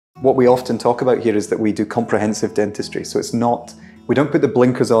What we often talk about here is that we do comprehensive dentistry. So it's not, we don't put the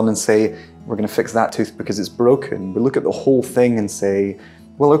blinkers on and say, we're going to fix that tooth because it's broken. We look at the whole thing and say,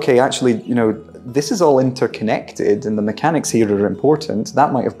 well, okay, actually, you know, this is all interconnected and the mechanics here are important.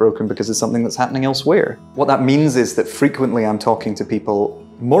 That might have broken because of something that's happening elsewhere. What that means is that frequently I'm talking to people,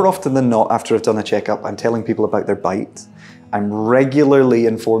 more often than not, after I've done a checkup, I'm telling people about their bite. I'm regularly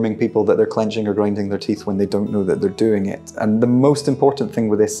informing people that they're clenching or grinding their teeth when they don't know that they're doing it. And the most important thing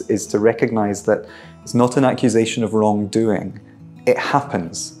with this is to recognize that it's not an accusation of wrongdoing. It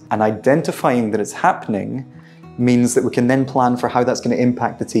happens. And identifying that it's happening means that we can then plan for how that's going to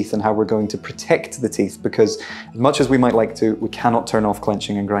impact the teeth and how we're going to protect the teeth, because as much as we might like to, we cannot turn off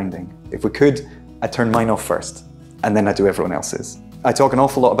clenching and grinding. If we could, I'd turn mine off first, and then I'd do everyone else's. I talk an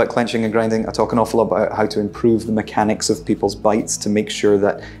awful lot about clenching and grinding. I talk an awful lot about how to improve the mechanics of people's bites to make sure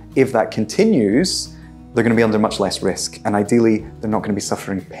that if that continues, they're going to be under much less risk, and ideally, they're not going to be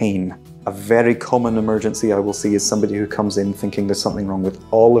suffering pain. A very common emergency I will see is somebody who comes in thinking there's something wrong with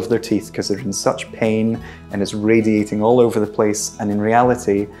all of their teeth because they're in such pain and it's radiating all over the place, and in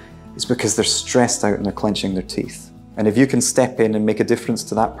reality, it's because they're stressed out and they're clenching their teeth. And if you can step in and make a difference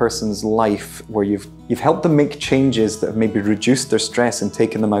to that person's life where you've helped them make changes that have maybe reduced their stress and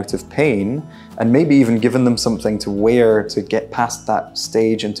taken them out of pain, and maybe even given them something to wear to get past that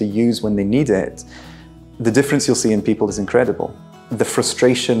stage and to use when they need it, the difference you'll see in people is incredible. The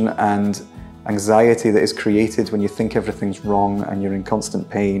frustration and anxiety that is created when you think everything's wrong and you're in constant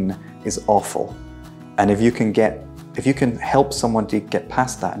pain is awful. And if you can help someone to get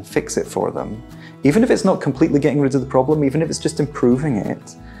past that and fix it for them, even if it's not completely getting rid of the problem, even if it's just improving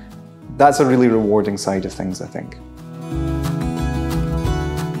it, that's a really rewarding side of things, I think.